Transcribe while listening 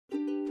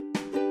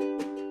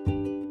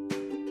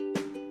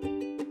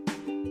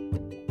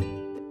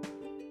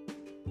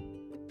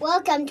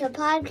Welcome to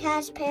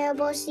Podcast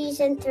Parable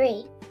Season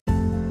 3.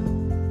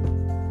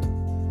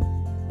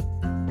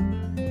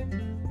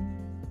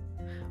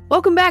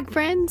 Welcome back,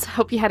 friends.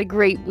 Hope you had a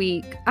great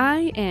week.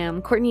 I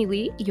am Courtney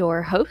Lee,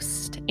 your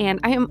host, and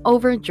I am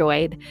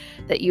overjoyed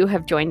that you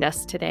have joined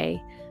us today.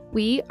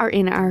 We are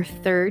in our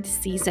third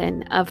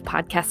season of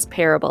Podcast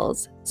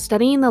Parables,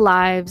 studying the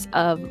lives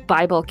of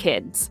Bible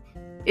kids.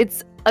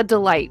 It's a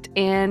delight,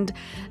 and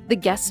the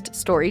guest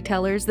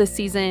storytellers this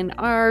season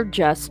are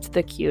just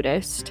the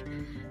cutest.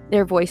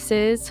 Their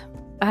voices,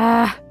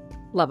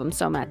 love them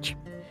so much.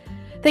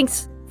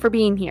 Thanks for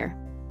being here,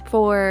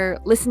 for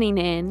listening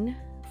in,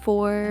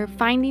 for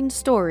finding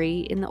story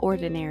in the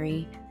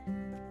ordinary.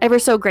 Ever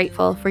so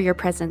grateful for your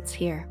presence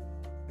here.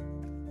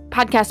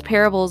 Podcast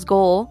Parables'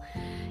 goal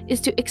is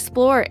to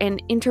explore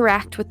and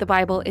interact with the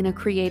Bible in a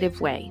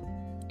creative way,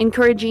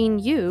 encouraging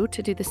you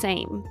to do the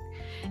same.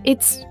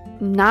 It's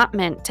not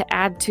meant to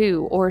add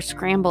to or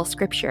scramble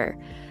scripture,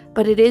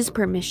 but it is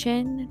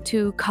permission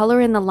to color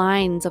in the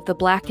lines of the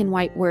black and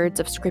white words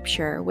of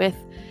scripture with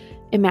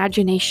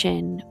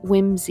imagination,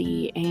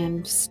 whimsy,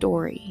 and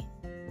story.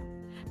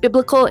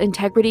 Biblical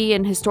integrity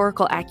and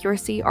historical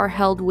accuracy are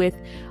held with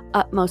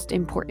utmost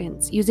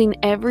importance, using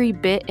every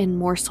bit and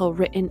morsel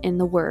written in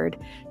the Word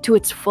to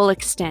its full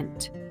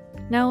extent,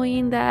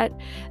 knowing that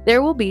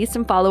there will be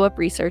some follow-up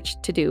research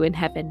to do in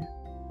heaven.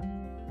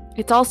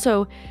 It's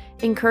also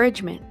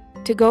encouragement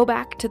to go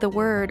back to the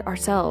Word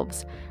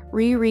ourselves,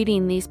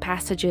 rereading these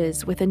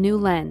passages with a new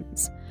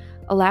lens,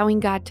 allowing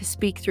God to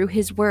speak through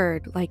His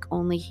Word like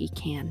only He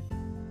can.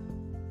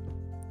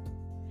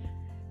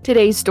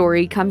 Today's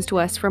story comes to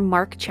us from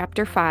Mark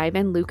chapter 5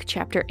 and Luke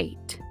chapter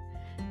 8.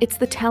 It's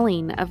the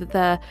telling of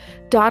the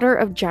daughter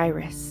of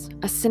Jairus,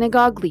 a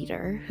synagogue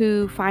leader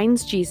who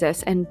finds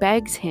Jesus and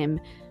begs him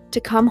to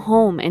come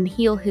home and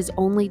heal his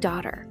only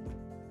daughter.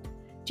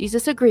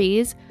 Jesus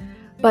agrees,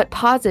 but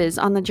pauses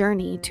on the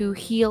journey to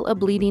heal a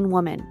bleeding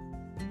woman,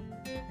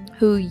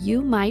 who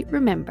you might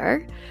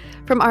remember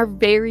from our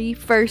very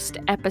first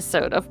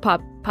episode of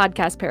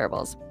Podcast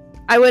Parables.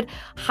 I would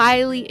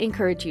highly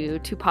encourage you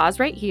to pause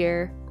right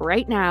here,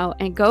 right now,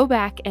 and go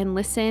back and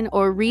listen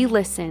or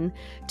re-listen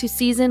to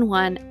Season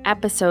 1,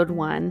 Episode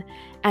 1,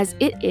 as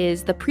it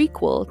is the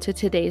prequel to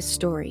today's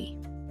story.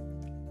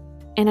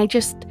 And I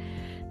just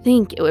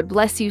think it would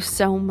bless you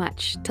so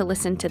much to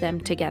listen to them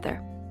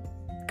together.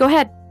 Go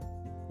ahead.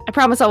 I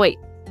promise I'll wait.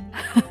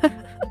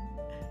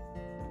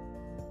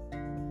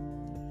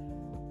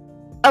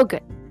 Oh,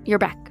 good. You're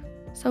back.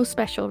 So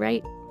special,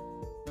 right?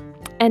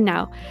 And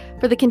now,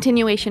 for the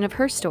continuation of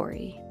her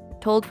story,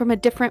 told from a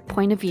different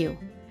point of view,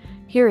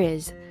 here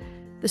is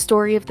the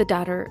story of the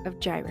daughter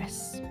of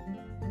Jairus.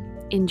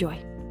 Enjoy.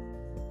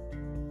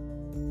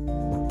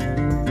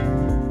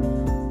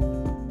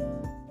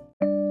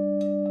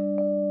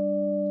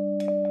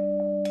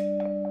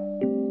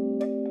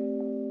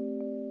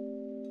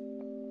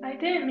 I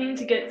didn't mean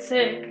to get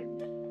sick.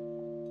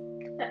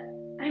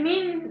 I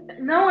mean,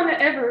 no one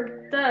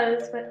ever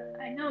does, but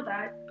I know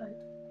that, but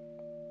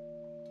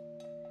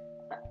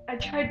I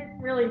tried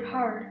really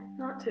hard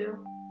not to.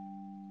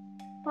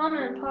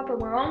 Mama and Papa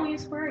were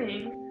always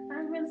worrying.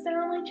 I was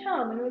their only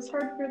child, and it was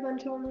hard for them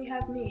to only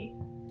have me,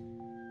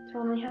 to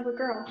only have a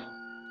girl.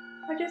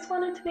 I just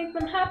wanted to make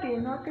them happy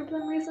and not give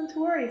them reason to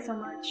worry so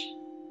much.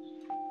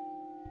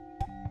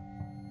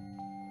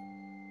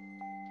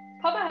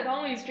 Papa had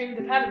always dreamed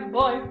of having a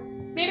boy,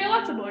 maybe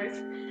lots of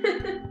boys.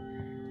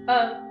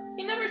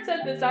 He never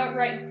said this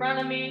outright in front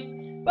of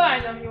me, but I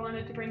know he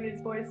wanted to bring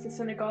his boys to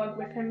synagogue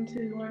with him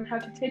to learn how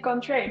to take on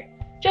trade,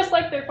 just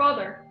like their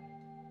father.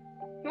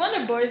 He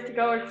wanted boys to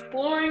go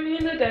exploring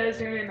in the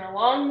desert and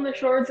along the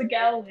shores of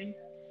Galilee.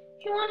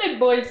 He wanted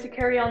boys to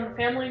carry on the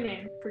family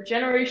name for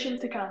generations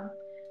to come.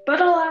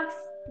 But alas,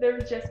 there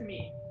was just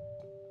me.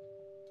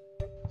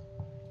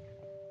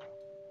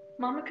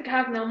 Mama could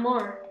have no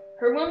more.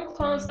 Her womb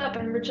closed up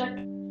and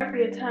rejected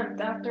every attempt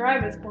after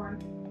I was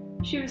born.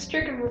 She was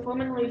stricken with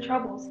womanly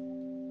troubles,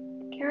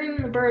 carrying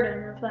the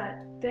burden of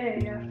that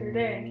day after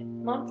day,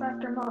 month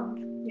after month,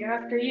 year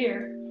after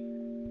year.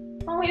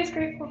 Always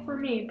grateful for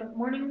me, but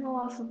mourning the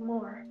loss of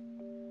more.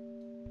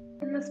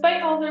 And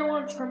despite all their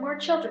wants for more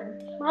children,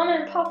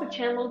 Mama and Papa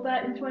channeled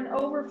that into an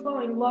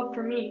overflowing love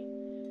for me.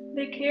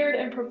 They cared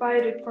and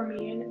provided for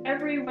me in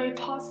every way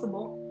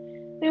possible.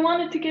 They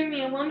wanted to give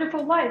me a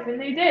wonderful life, and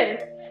they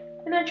did.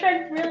 And I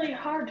tried really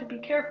hard to be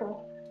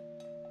careful,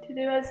 to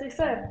do as they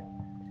said,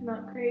 to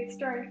not create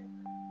strife,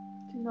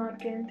 to not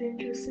get in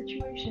dangerous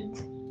situations,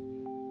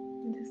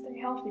 and to stay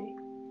healthy.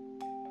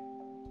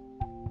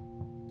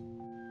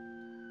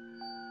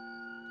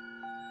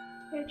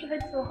 I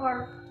tried so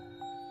hard,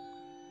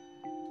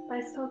 but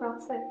I still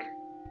got sick.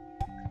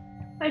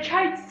 I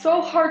tried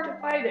so hard to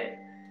fight it,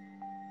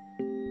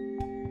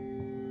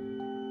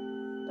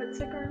 but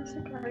sicker and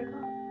sicker I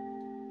got.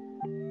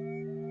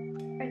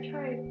 I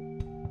tried.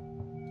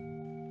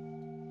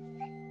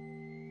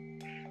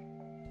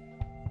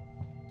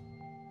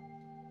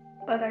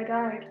 But I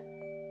died.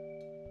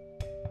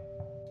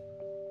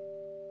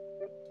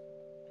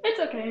 It's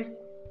okay.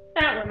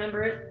 I don't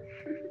remember it.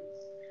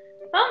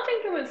 I don't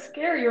think it was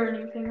scary or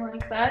anything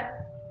like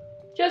that.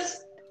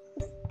 Just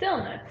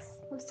stillness,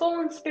 a soul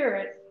and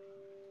spirit.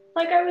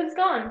 Like I was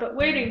gone, but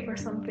waiting for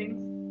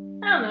something.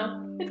 I don't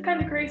know, it's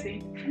kind of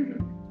crazy.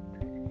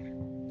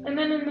 And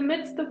then in the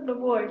midst of the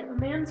void, a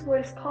man's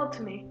voice called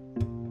to me.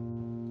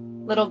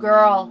 Little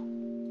girl,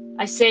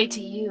 I say to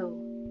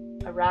you,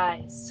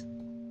 arise.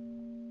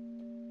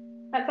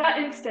 At that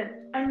instant,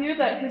 I knew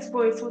that his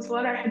voice was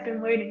what I had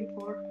been waiting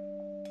for.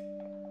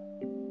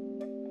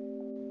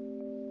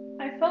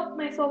 I felt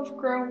myself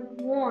grow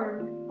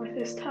warm with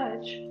his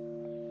touch.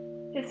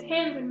 His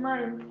hands and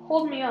mine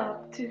pulled me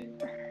up to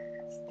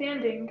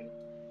standing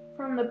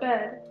from the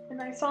bed,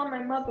 and I saw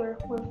my mother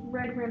with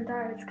red-rimmed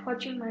eyes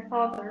clutching my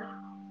father,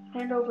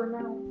 hand over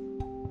mouth.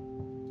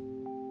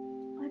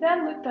 My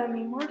dad looked at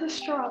me more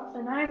distraught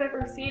than I've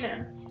ever seen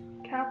him,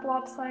 cap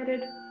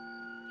lopsided,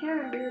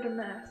 hair and beard a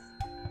mess,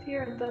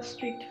 tear and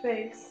dust-streaked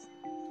face.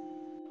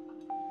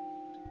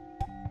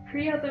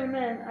 3 other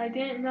men I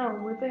didn't know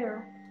were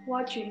there,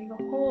 watching the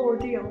whole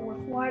ordeal with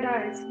wide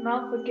eyes,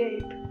 mouth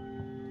agape.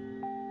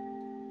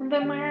 And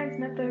then my eyes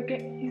met the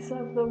gaze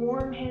of the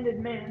warm-handed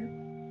man.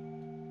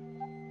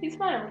 He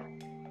smiled,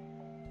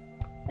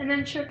 and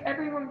then shook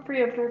everyone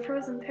free of their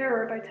frozen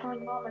terror by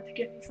telling Mama to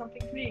get me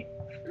something to eat.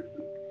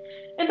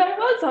 And I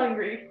was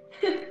hungry!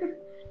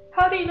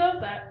 How do you know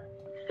that?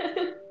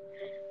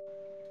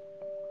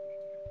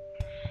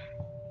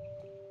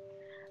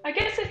 I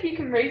guess if you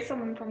can raise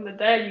someone from the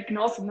dead, you can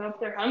also know if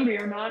they're hungry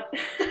or not.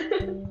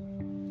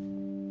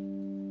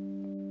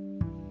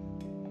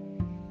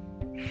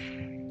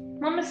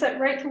 Mama set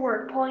right to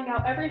work pulling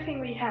out everything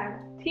we had,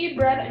 tea,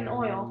 bread, and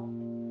oil,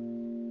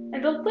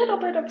 and a little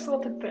bit of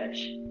salted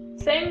fish.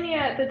 Setting me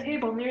at the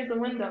table near the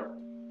window,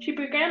 she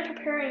began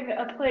preparing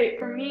a plate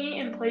for me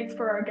and plates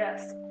for our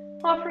guests,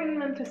 offering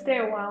them to stay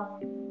a while.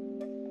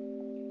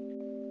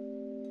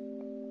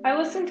 I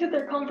listened to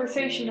their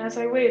conversation as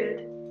I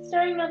waited,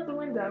 staring out the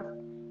window.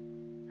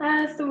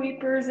 As the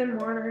weepers and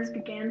mourners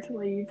began to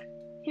leave,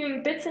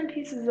 hearing bits and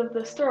pieces of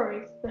the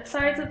story, the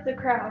size of the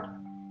crowd,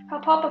 how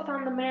Papa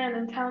found the man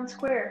in town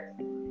square,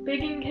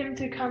 begging him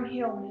to come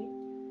heal me,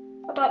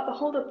 about the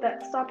holdup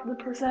that stopped the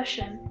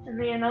procession, and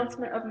the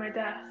announcement of my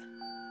death.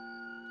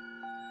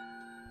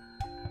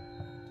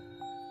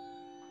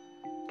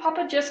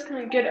 Papa just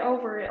couldn't get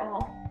over it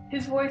all,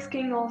 his voice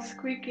getting all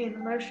squeaky and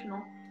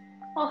emotional.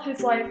 All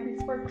his life,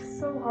 he's worked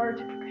so hard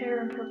to prepare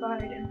and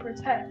provide and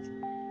protect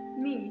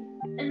me.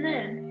 And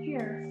then,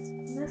 here,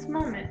 in this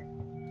moment,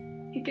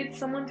 he gets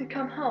someone to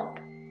come help,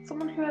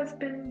 someone who has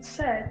been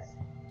said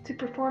to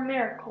perform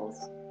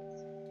miracles.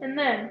 And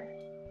then,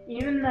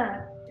 even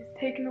that is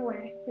taken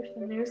away with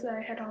the news that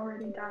I had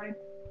already died.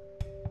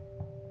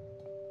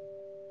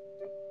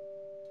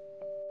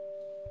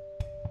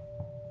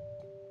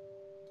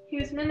 He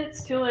was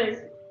minutes too late.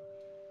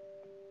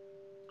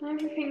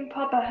 Everything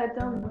Papa had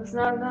done was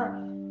not enough.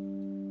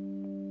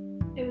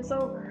 It was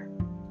over.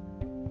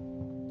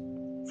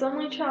 His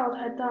only child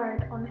had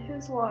died on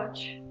his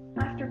watch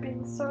after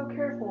being so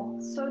careful,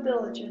 so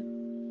diligent.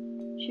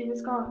 She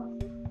was gone.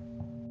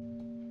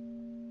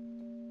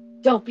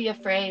 Don't be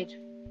afraid.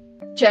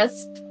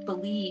 Just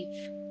believe.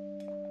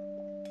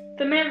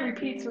 The man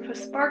repeats with a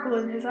sparkle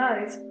in his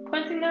eyes,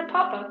 pointing at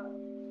Papa.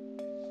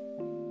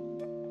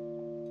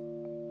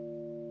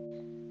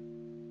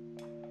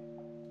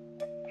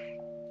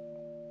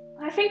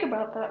 I think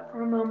about that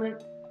for a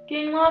moment,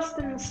 getting lost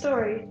in the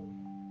story.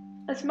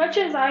 As much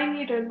as I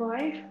needed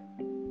life,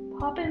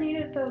 Papa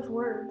needed those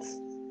words.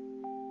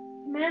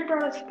 The man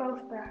brought us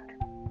both back.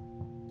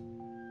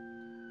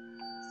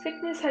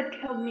 Sickness had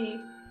killed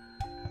me,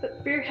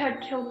 but fear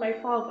had killed my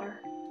father.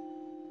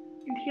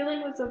 And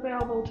healing was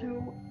available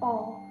to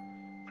all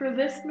for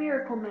this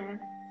miracle man,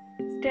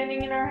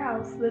 standing in our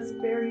house this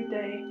very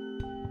day.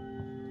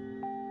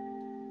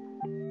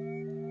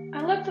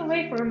 I looked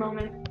away for a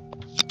moment.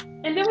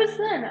 And it was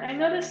then I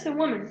noticed a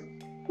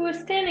woman who was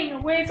standing a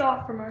ways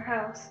off from our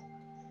house.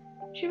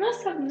 She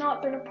must have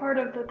not been a part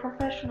of the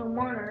professional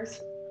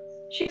mourners.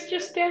 She was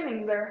just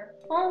standing there,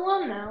 all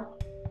alone now,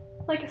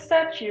 like a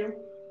statue,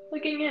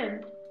 looking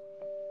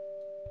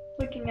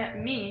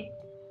at me.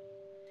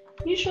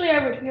 Usually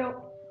I would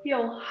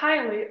feel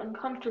highly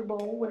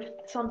uncomfortable with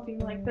something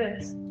like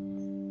this.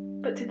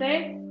 But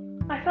today,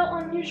 I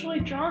felt unusually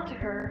drawn to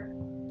her.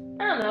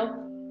 I don't know.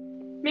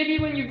 Maybe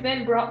when you've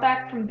been brought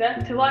back from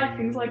death to life,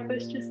 things like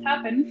this just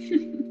happen.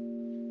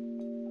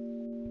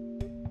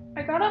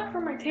 I got up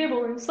from my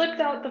table and slipped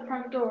out the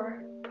front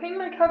door, putting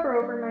my cover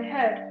over my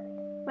head,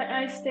 my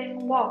eyes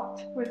staying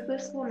locked with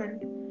this woman,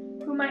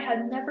 whom I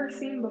had never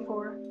seen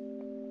before.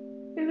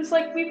 It was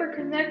like we were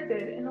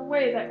connected in a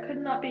way that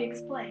could not be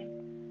explained.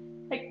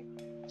 Like,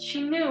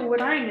 she knew what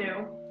I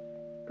knew,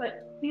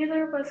 but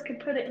neither of us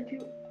could put it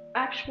into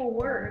actual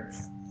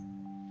words.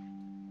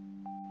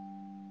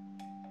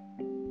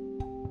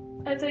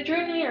 As I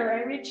drew near,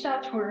 I reached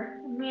out to her,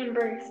 and we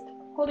embraced,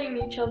 holding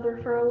each other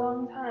for a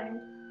long time.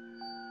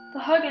 The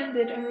hug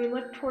ended, and we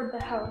looked toward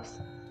the house,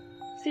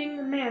 seeing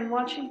the man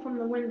watching from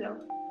the window,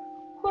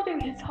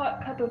 holding his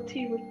hot cup of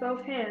tea with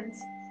both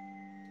hands.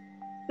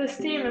 the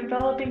steam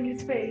enveloping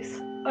his face,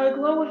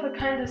 aglow with a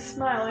kind of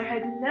smile I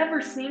had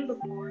never seen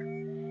before,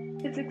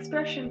 his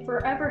expression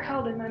forever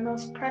held in my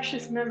most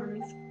precious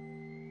memories.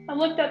 I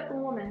looked at the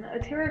woman, a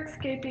tear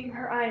escaping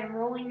her eye and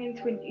rolling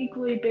into an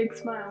equally big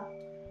smile,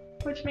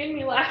 which made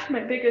me laugh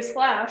my biggest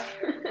laugh.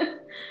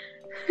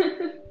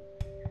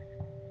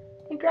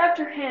 I grabbed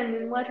her hand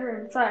and led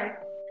her inside.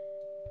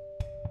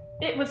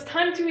 It was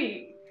time to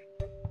eat.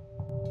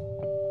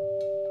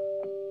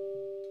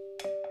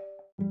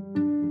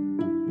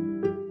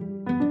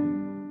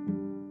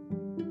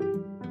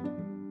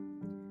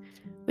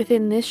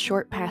 Within this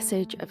short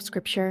passage of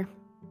Scripture,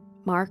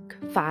 Mark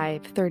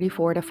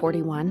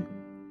 5:34-41,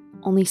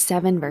 only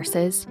 7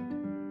 verses,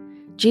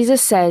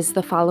 Jesus says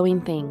the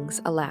following things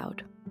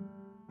aloud.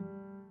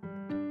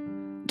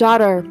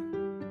 "Daughter,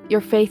 your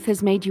faith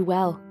has made you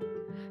well.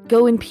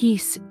 Go in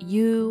peace,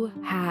 you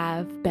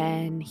have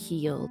been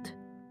healed."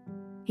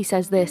 He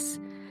says this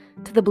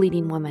to the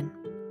bleeding woman.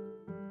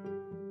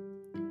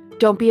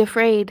 "Don't be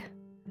afraid,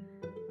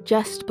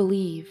 just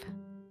believe."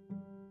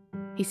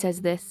 He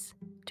says this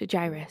to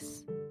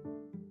Jairus.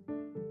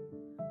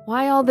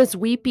 "Why all this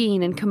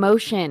weeping and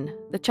commotion?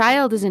 The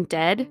child isn't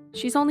dead,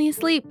 she's only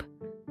asleep."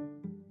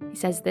 He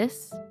says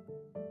this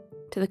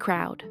to the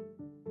crowd.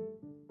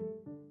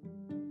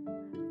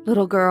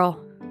 "Little girl,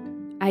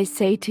 I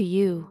say to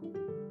you,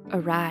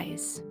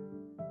 arise."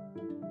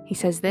 He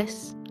says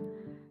this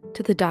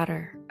to the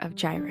daughter of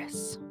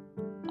Jairus,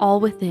 all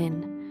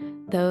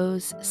within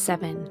those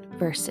 7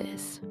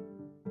 verses.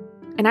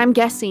 And I'm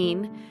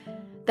guessing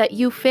that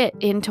you fit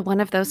into one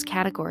of those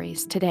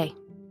categories today.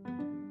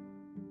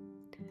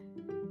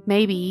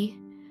 Maybe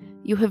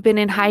you have been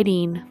in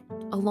hiding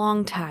a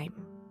long time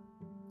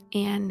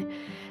and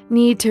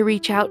need to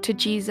reach out to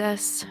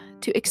Jesus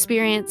to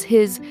experience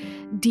his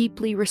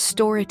deeply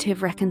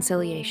restorative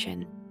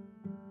reconciliation.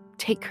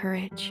 Take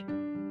courage.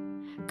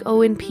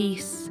 Go in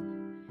peace.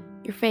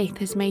 Your faith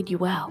has made you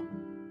well.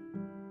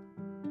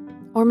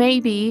 Or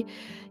maybe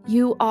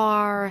you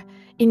are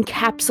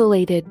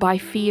encapsulated by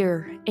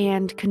fear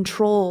and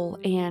control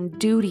and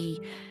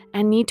duty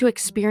and need to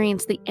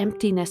experience the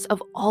emptiness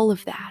of all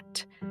of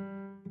that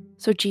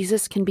so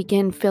Jesus can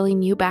begin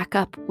filling you back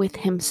up with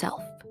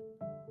himself.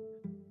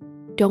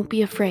 Don't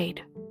be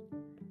afraid.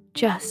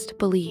 Just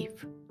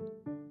believe.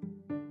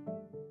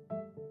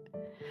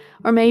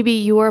 Or maybe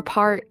you are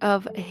part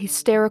of a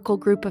hysterical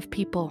group of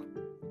people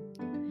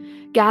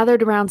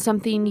gathered around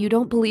something you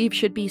don't believe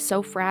should be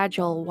so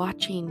fragile,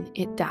 watching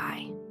it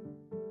die.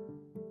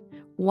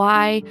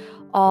 Why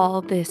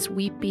all this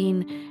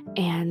weeping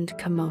and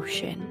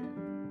commotion?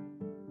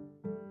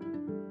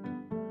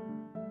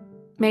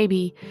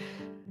 Maybe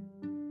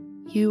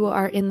you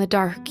are in the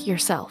dark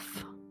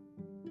yourself,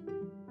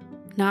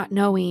 not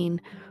knowing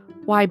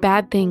why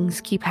bad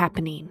things keep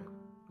happening,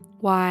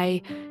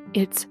 why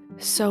it's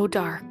so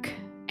dark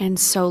and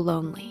so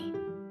lonely,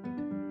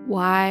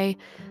 why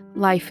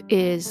life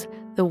is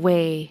the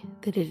way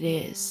that it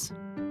is.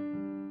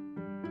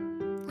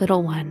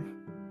 Little one,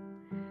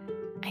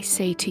 I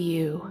say to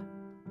you,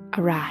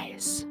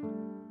 arise.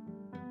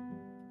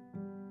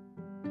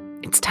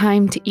 It's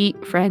time to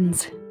eat,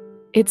 friends.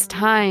 It's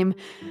time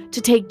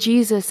to take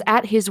Jesus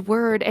at his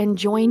word and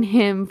join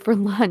him for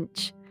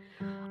lunch.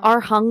 Our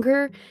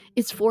hunger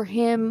is for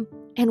him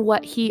and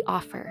what he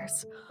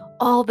offers.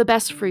 All the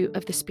best fruit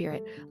of the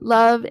Spirit.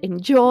 Love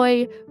and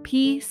joy,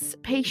 peace,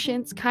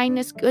 patience,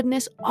 kindness,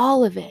 goodness,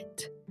 all of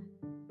it.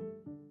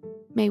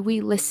 May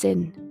we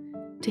listen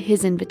to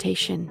his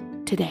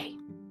invitation today.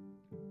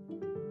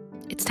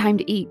 It's time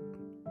to eat.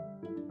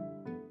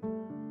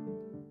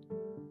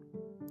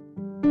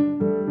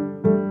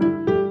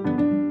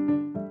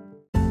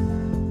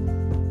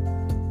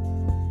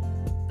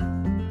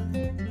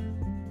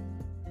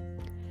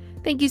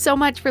 Thank you so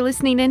much for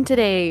listening in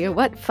today.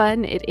 What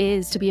fun it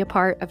is to be a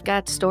part of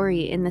God's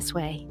story in this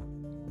way.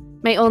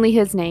 May only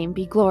his name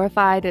be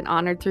glorified and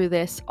honored through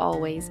this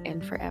always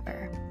and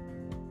forever.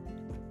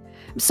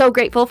 I'm so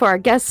grateful for our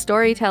guest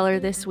storyteller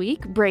this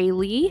week, Bray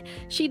Lee.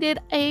 She did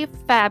a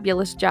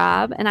fabulous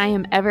job, and I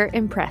am ever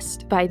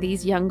impressed by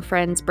these young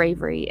friends'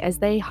 bravery as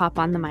they hop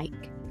on the mic.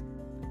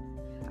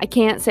 I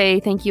can't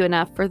say thank you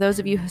enough for those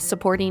of you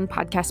supporting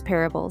Podcast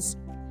Parables,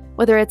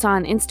 whether it's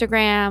on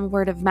Instagram,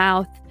 word of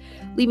mouth,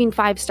 leaving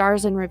 5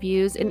 stars and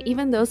reviews, and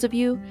even those of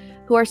you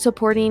who are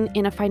supporting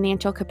in a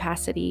financial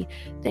capacity.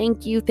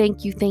 Thank you,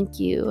 thank you, thank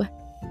you.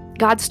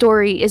 God's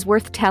story is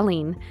worth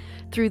telling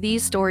through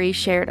these stories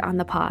shared on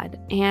the pod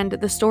and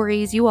the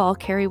stories you all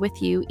carry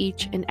with you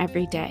each and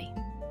every day.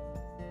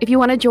 If you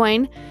want to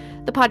join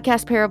the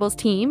Podcast Parables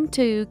team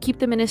to keep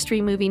the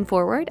ministry moving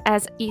forward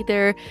as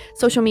either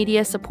social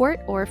media support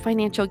or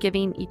financial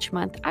giving each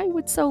month, I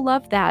would so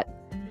love that.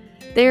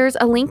 There's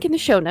a link in the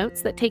show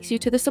notes that takes you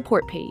to the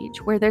support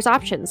page where there's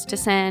options to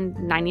send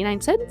 99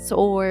 cents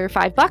or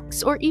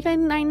 $5 or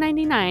even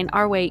 $9.99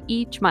 our way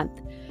each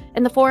month,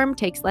 and the form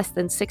takes less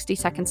than 60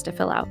 seconds to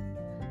fill out.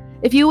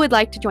 If you would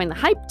like to join the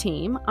Hype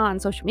team on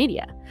social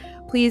media,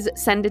 please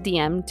send a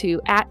DM to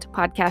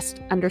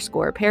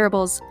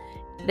 @podcast_parables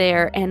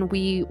there and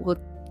we will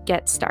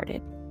get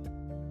started.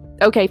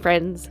 Okay,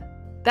 friends,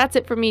 that's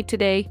it for me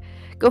today.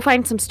 Go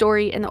find some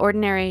story in the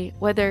ordinary,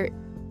 whether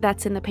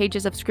that's in the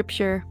pages of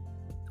Scripture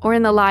or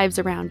in the lives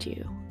around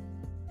you.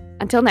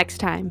 Until next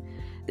time,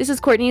 this is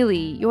Courtney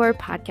Lee, your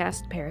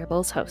podcast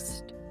Parables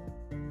host.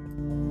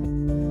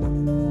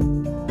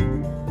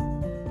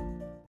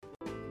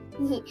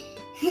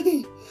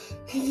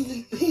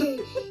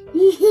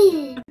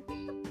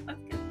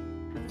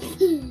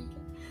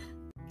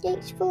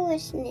 Thanks for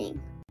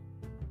listening.